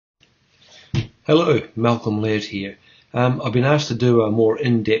Hello, Malcolm Laird here. I've been asked to do a more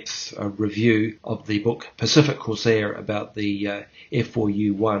in-depth review of the book Pacific Corsair about the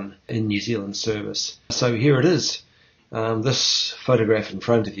F4U-1 in New Zealand service. So here it is. This photograph in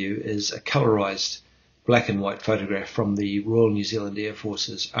front of you is a colorized black and white photograph from the Royal New Zealand Air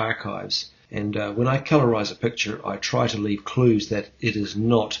Force's archives. And when I colorize a picture, I try to leave clues that it is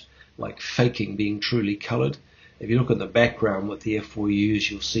not like faking being truly colored. If you look at the background with the F4Us,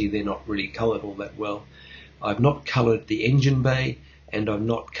 you'll see they're not really coloured all that well. I've not coloured the engine bay, and I've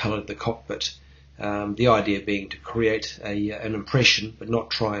not coloured the cockpit. The idea being to create an impression, but not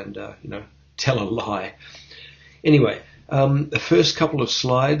try and tell a lie. Anyway, the first couple of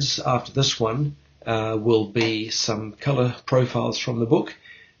slides after this one will be some colour profiles from the book,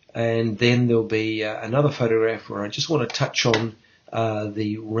 and then there'll be another photograph where I just want to touch on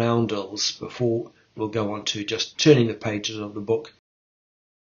the roundels before we'll go on to just turning the pages of the book.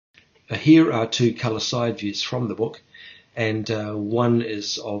 Here are two colour side views from the book, and one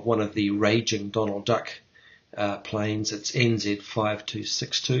is of one of the raging Donald Duck planes. It's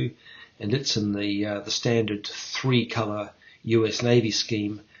NZ5262, and it's in the standard three-colour US Navy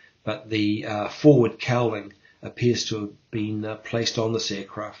scheme, but the forward cowling appears to have been placed on this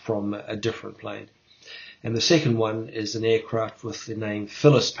aircraft from a different plane. And the second one is an aircraft with the name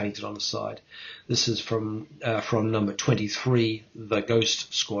Phyllis painted on the side. This is from number 23, the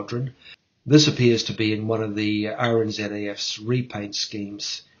Ghost Squadron. This appears to be in one of the RNZAF's repaint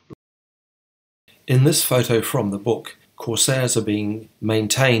schemes. In this photo from the book, Corsairs are being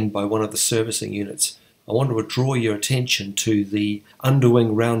maintained by one of the servicing units. I want to draw your attention to the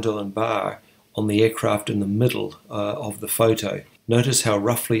underwing roundel and bar on the aircraft in the middle of the photo. Notice how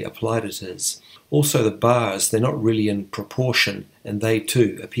roughly applied it is. Also the bars, they're not really in proportion, and they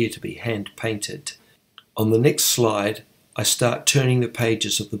too appear to be hand painted. On the next slide, I start turning the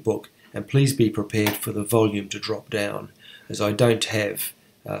pages of the book, and please be prepared for the volume to drop down, as I don't have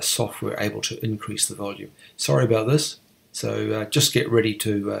software able to increase the volume. Sorry about this, so just get ready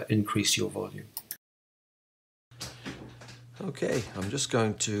to increase your volume. Okay, I'm just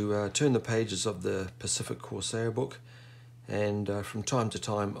going to turn the pages of the Pacific Corsair book, and from time to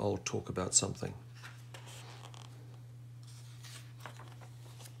time I'll talk about something.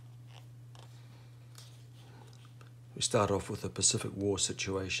 We start off with the Pacific War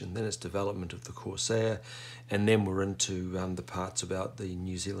situation, then its development of the Corsair, and then we're into the parts about the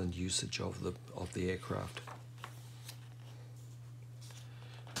New Zealand usage of the aircraft.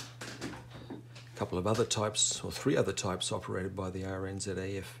 A couple of other types, or three other types operated by the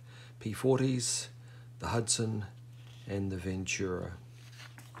RNZAF P-40s, the Hudson and the Ventura.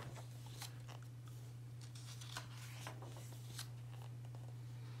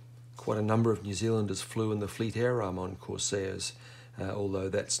 Quite a number of New Zealanders flew in the Fleet Air Arm on Corsairs, although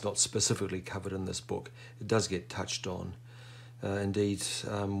that's not specifically covered in this book. It does get touched on. Indeed,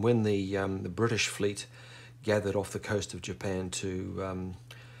 when the British fleet gathered off the coast of Japan to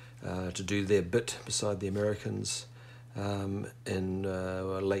do their bit beside the Americans in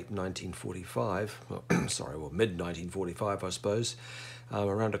late 1945, mid-1945 I suppose,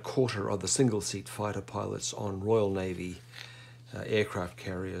 around a quarter of the single-seat fighter pilots on Royal Navy aircraft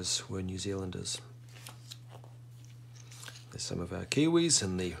carriers were New Zealanders. There's some of our Kiwis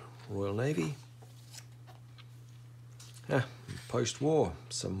in the Royal Navy. Post-war,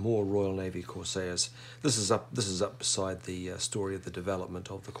 some more Royal Navy Corsairs. This is up beside the story of the development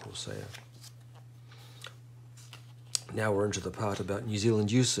of the Corsair. Now we're into the part about New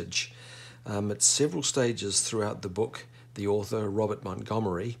Zealand usage. At several stages throughout the book, the author, Robert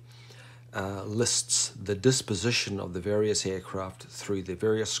Montgomery, lists the disposition of the various aircraft through the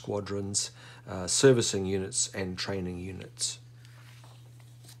various squadrons, servicing units and training units.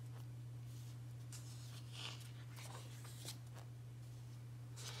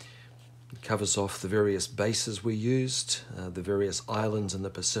 It covers off the various bases we used, the various islands in the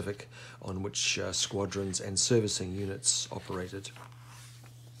Pacific on which squadrons and servicing units operated.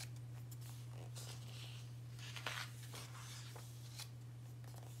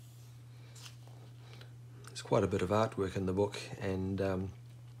 Quite a bit of artwork in the book, and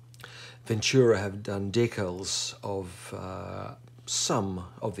Ventura have done decals of some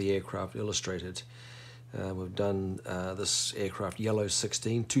of the aircraft illustrated. We've done this aircraft Yellow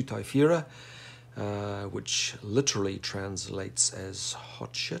 16, Tutaifira, which literally translates as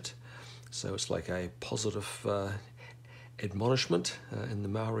hot shit. So it's like a positive admonishment in the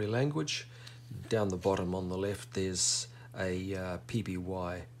Maori language. Down the bottom on the left there's a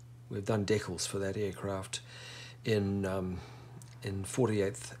PBY. We've done decals for that aircraft in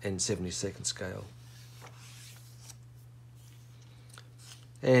 48th and 72nd scale.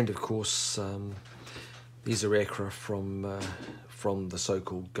 And of course, these are aircraft from the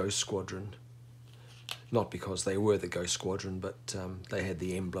so-called Ghost Squadron. Not because they were the Ghost Squadron, but they had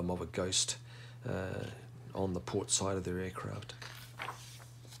the emblem of a ghost on the port side of their aircraft.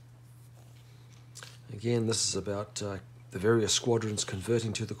 Again, this is about the various squadrons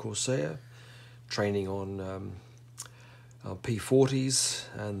converting to the Corsair, training on P40s,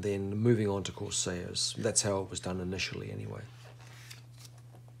 and then moving on to Corsairs. That's how it was done initially anyway.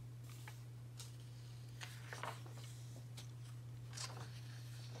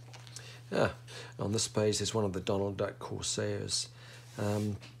 On this page there's one of the Donald Duck Corsairs.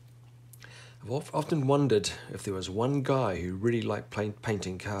 I've often wondered if there was one guy who really liked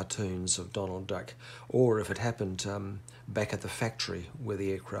painting cartoons of Donald Duck, or if it happened back at the factory where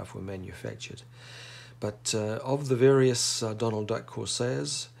the aircraft were manufactured. But of the various Donald Duck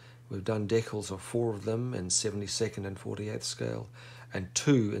Corsairs, we've done decals of 4 of them in 72nd and 48th scale, and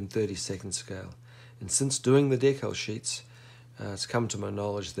 2 in 32nd scale. And since doing the decal sheets, it's come to my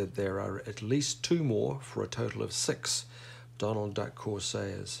knowledge that there are at least 2 more, for a total of 6 Donald Duck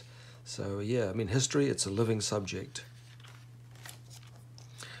Corsairs. So yeah, I mean, history, it's a living subject.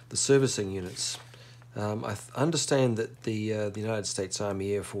 The servicing units. I understand that the United States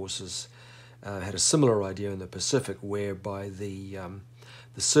Army Air Forces had a similar idea in the Pacific, whereby the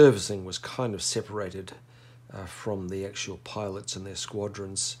servicing was kind of separated from the actual pilots and their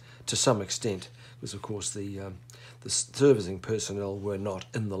squadrons to some extent, because of course the servicing personnel were not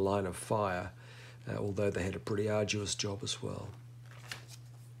in the line of fire, although they had a pretty arduous job as well.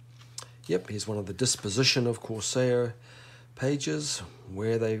 Yep, here's one of the disposition of Corsair pages,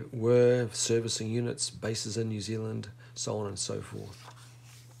 where they were, servicing units, bases in New Zealand, so on and so forth.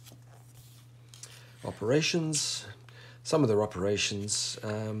 Operations. Some of their operations,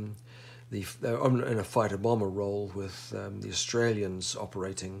 they're in a fighter bomber role, with the Australians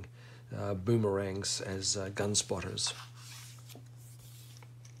operating boomerangs as gun spotters.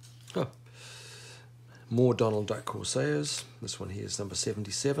 Oh. More Donald Duck Corsairs. This one here is number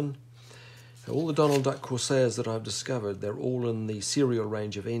 77. All the Donald Duck Corsairs that I've discovered, they're all in the serial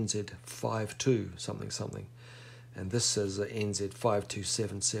range of NZ52 something something, and this is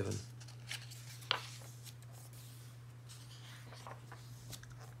NZ5277.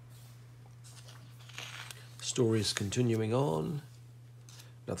 Story is continuing on.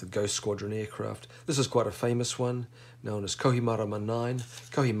 Another Ghost Squadron aircraft. This is quite a famous one, known as Kohimarama 9.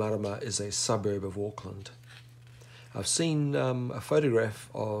 Kohimarama is a suburb of Auckland. I've seen a photograph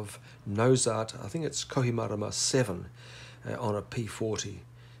of nose art, I think it's Kohimarama 7, on a P40,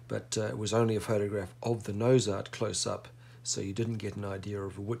 but it was only a photograph of the nose art close up, so you didn't get an idea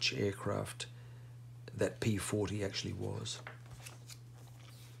of which aircraft that P40 actually was.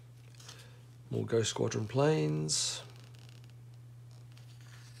 More Ghost Squadron planes.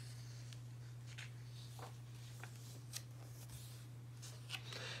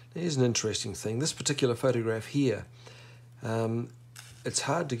 Here's an interesting thing. This particular photograph here, it's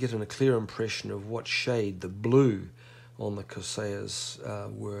hard to get a clear impression of what shade the blue on the Corsairs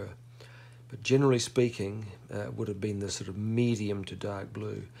were, but generally speaking, it would have been this sort of medium to dark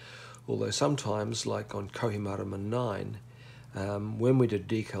blue. Although sometimes, like on Kohimarama 9, when we did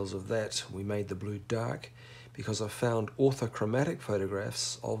decals of that, we made the blue dark, because I found orthochromatic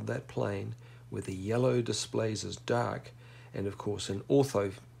photographs of that plane where the yellow displays as dark, and of course in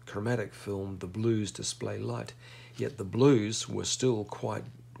orthochromatic film the blues display light, yet the blues were still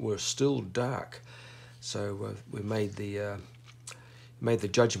dark. So we made the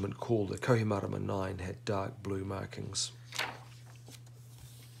judgment call that Kohimarama 9 had dark blue markings.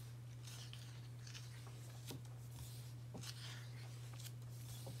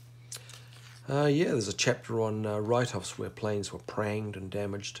 Yeah, there's a chapter on write-offs where planes were pranged and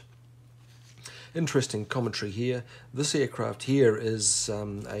damaged. Interesting commentary here. This aircraft here is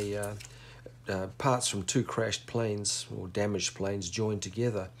parts from 2 crashed planes or damaged planes joined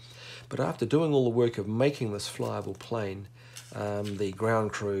together. But after doing all the work of making this flyable plane, the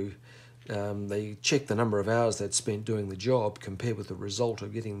ground crew, they checked the number of hours they'd spent doing the job compared with the result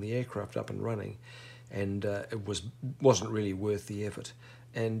of getting the aircraft up and running, and it wasn't really worth the effort.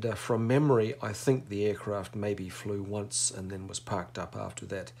 And from memory, I think the aircraft maybe flew once and then was parked up after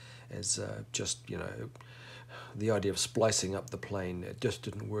that, as just, you know, the idea of splicing up the plane, it just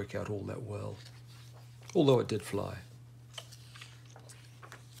didn't work out all that well, although it did fly.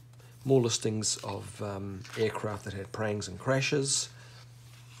 More listings of aircraft that had prangs and crashes.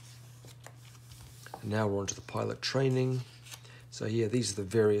 And now we're on to the pilot training. So yeah, these are the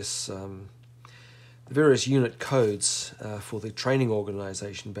various unit codes for the training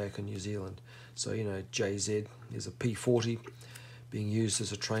organisation back in New Zealand. So, you know, JZ is a P40, being used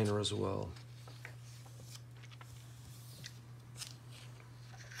as a trainer as well.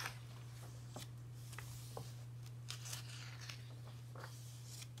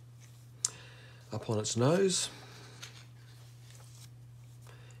 Up on its nose,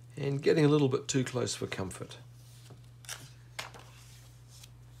 and getting a little bit too close for comfort.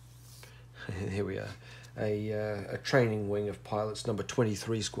 Here we are, a training wing of pilots, number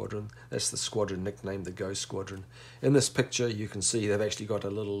 23 Squadron. That's the squadron nicknamed the Ghost Squadron. In this picture you can see they've actually got a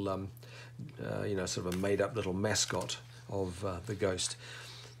little, sort of a made-up little mascot of the Ghost.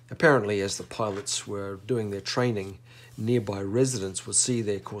 Apparently, as the pilots were doing their training, nearby residents would see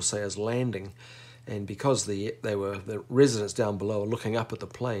their Corsairs landing, and because the residents down below are looking up at the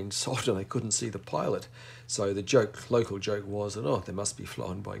plane, so often they couldn't see the pilot. So the local joke was that, oh, they must be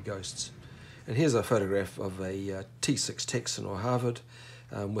flown by ghosts. And here's a photograph of a T6 Texan or Harvard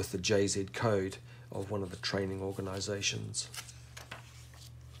with the JZ code of one of the training organisations.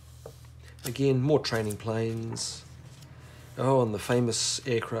 Again, more training planes. Oh, and the famous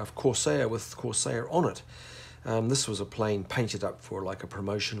aircraft Corsair with Corsair on it. This was a plane painted up for like a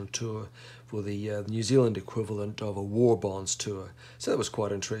promotional tour for the New Zealand equivalent of a war bonds tour. So that was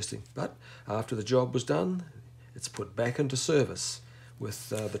quite interesting. But after the job was done, it's put back into service with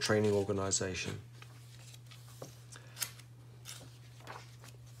the training organisation.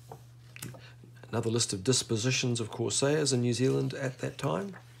 Another list of dispositions of Corsairs in New Zealand at that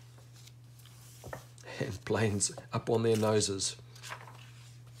time. And planes up on their noses.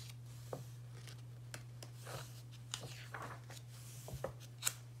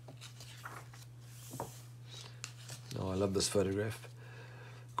 Oh, I love this photograph.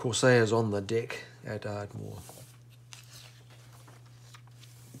 Corsairs on the deck at Ardmore.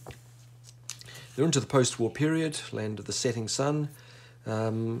 They're into the post-war period, land of the setting sun.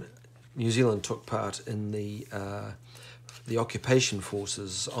 New Zealand took part in the occupation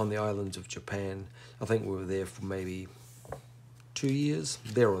forces on the islands of Japan. I think we were there for maybe 2 years,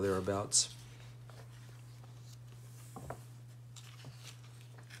 there or thereabouts.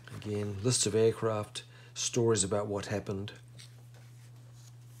 Again, lists of aircraft, stories about what happened.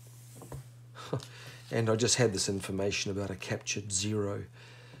 And I just had this information about a captured Zero,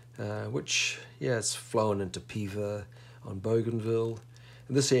 which, yeah, it's flown into Piva on Bougainville.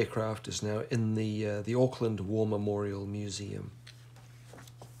 And this aircraft is now in the Auckland War Memorial Museum.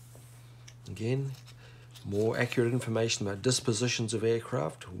 Again, more accurate information about dispositions of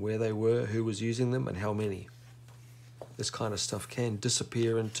aircraft, where they were, who was using them, and how many. This kind of stuff can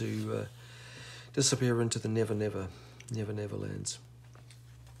disappear into the never lands.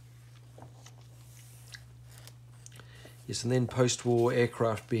 Yes, and then post-war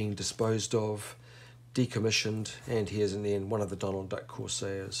aircraft being disposed of, decommissioned, and here's in the end one of the Donald Duck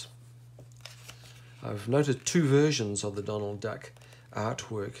Corsairs. I've noted 2 versions of the Donald Duck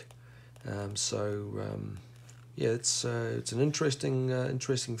artwork, yeah, it's an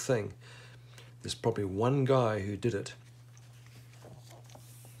interesting thing. There's probably one guy who did it.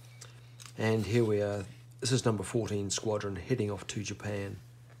 And here we are. This is number 14 Squadron heading off to Japan.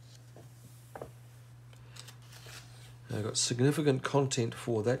 I've got significant content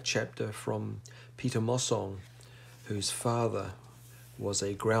for that chapter from Peter Mossong, whose father was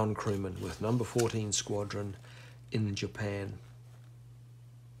a ground crewman with number 14 Squadron in Japan.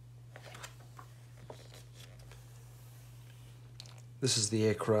 This is the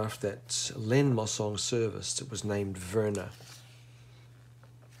aircraft that Len Mossong serviced. It was named Verna.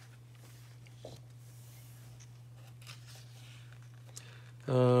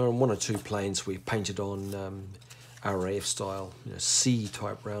 One or two planes we painted on RAF style,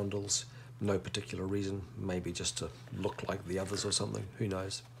 C-type roundels. No particular reason, maybe just to look like the others or something, who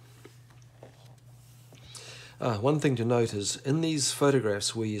knows. One thing to note is, in these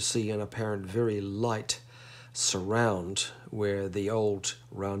photographs where you see an apparent very light surround where the old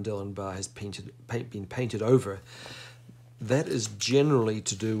roundel and bar has been painted over, that is generally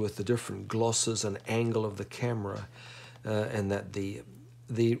to do with the different glosses and angle of the camera, and that the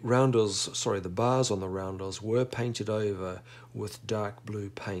bars on the roundels were painted over with dark blue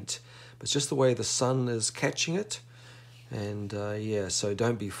paint. But it's just the way the sun is catching it, and yeah, so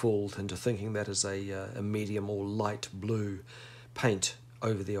don't be fooled into thinking that is a medium or light blue paint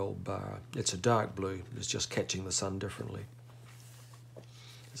over the old bar. It's a dark blue, it's just catching the sun differently.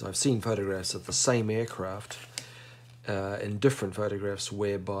 So I've seen photographs of the same aircraft in different photographs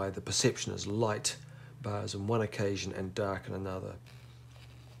whereby the perception is light bars on one occasion and dark on another.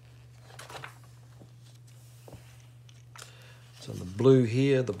 So the blue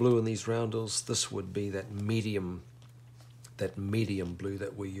here, the blue in these roundels, this would be that medium blue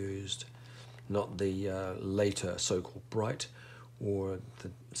that we used, not the later so-called bright, or the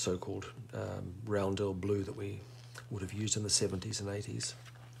so-called roundel blue that we would have used in the 70s and 80s.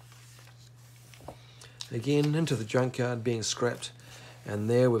 Again, into the junkyard, being scrapped, and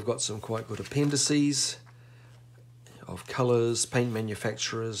there we've got some quite good appendices of colours, paint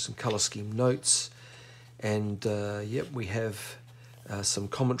manufacturers and colour scheme notes, and we have some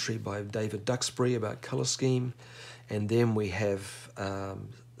commentary by David Duxbury about colour scheme, and then we have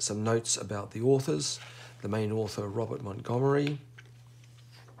some notes about the authors, the main author Robert Montgomery.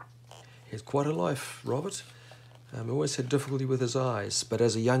 He had quite a life, Robert. Always had difficulty with his eyes, but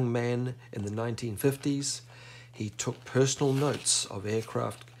as a young man in the 1950s, he took personal notes of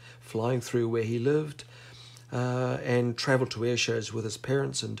aircraft flying through where he lived, and travelled to air shows with his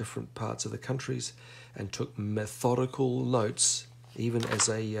parents in different parts of the countries, and took methodical notes even as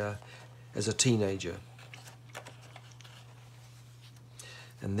a teenager.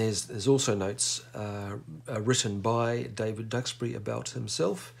 And there's also notes written by David Duxbury about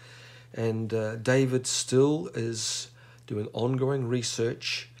himself. And David still is doing ongoing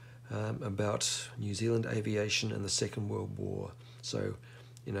research about New Zealand aviation in the Second World War. So,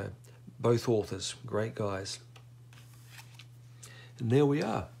 both authors, great guys. And there we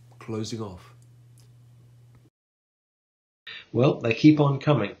are, closing off. Well, they keep on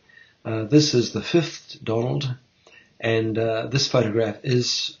coming. This is the fifth Donald, and this photograph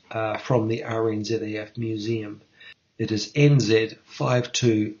is from the RNZAF Museum. It is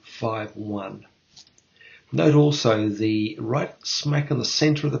NZ5251. Note also the right smack in the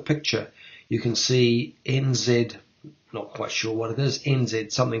centre of the picture, you can see NZ, not quite sure what it is,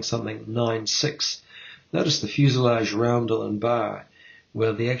 NZ something something 96. Notice the fuselage roundel and bar,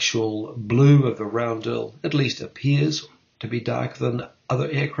 where the actual blue of the roundel at least appears to be darker than other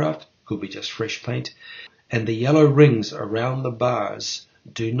aircraft, could be just fresh paint, and the yellow rings around the bars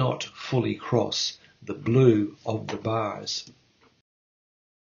do not fully cross the blue of the bars.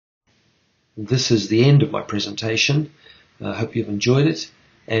 This is the end of my presentation. I hope you've enjoyed it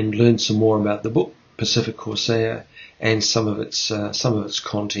and learned some more about the book Pacific Corsair and some of its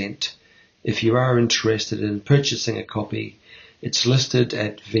content. If you are interested in purchasing a copy, it's listed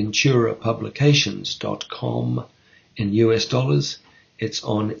at venturapublications.com in US dollars. It's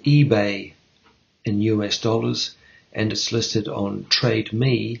on eBay in US dollars, and it's listed on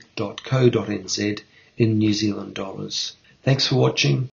trademe.co.nz in New Zealand dollars. Thanks for watching.